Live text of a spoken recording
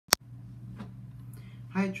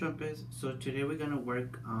Hi Trumpets, so today we're gonna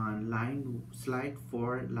work on slide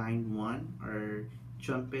 4, line 1, or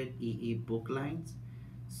Trumpet EE book lines.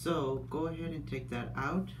 So go ahead and take that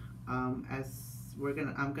out. I'm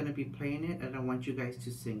gonna be playing it, and I want you guys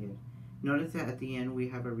to sing it. Notice that at the end we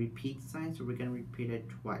have a repeat sign, so we're gonna repeat it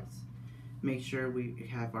twice. Make sure we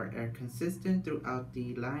have our air consistent throughout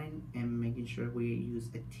the line, and making sure we use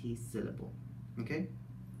a T syllable. Okay?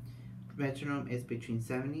 Metronome is between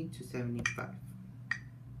 70 to 75.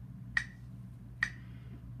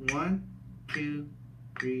 1, 2,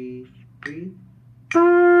 3, breathe.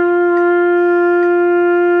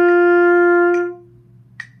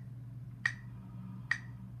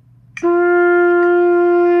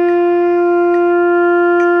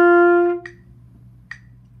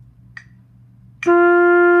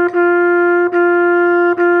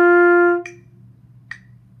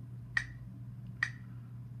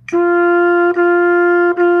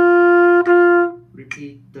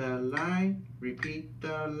 Repeat the line, repeat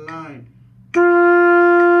the line.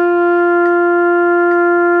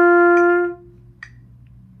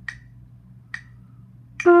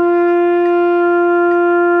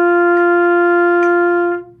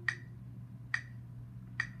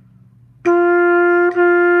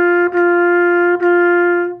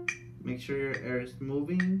 Make sure your air is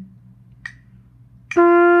moving.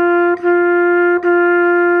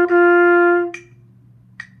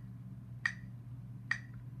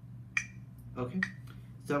 Okay,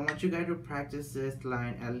 so I want you guys to practice this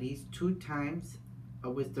line at least 2 times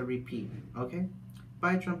with the repeat. Okay,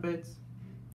 bye Trumpets.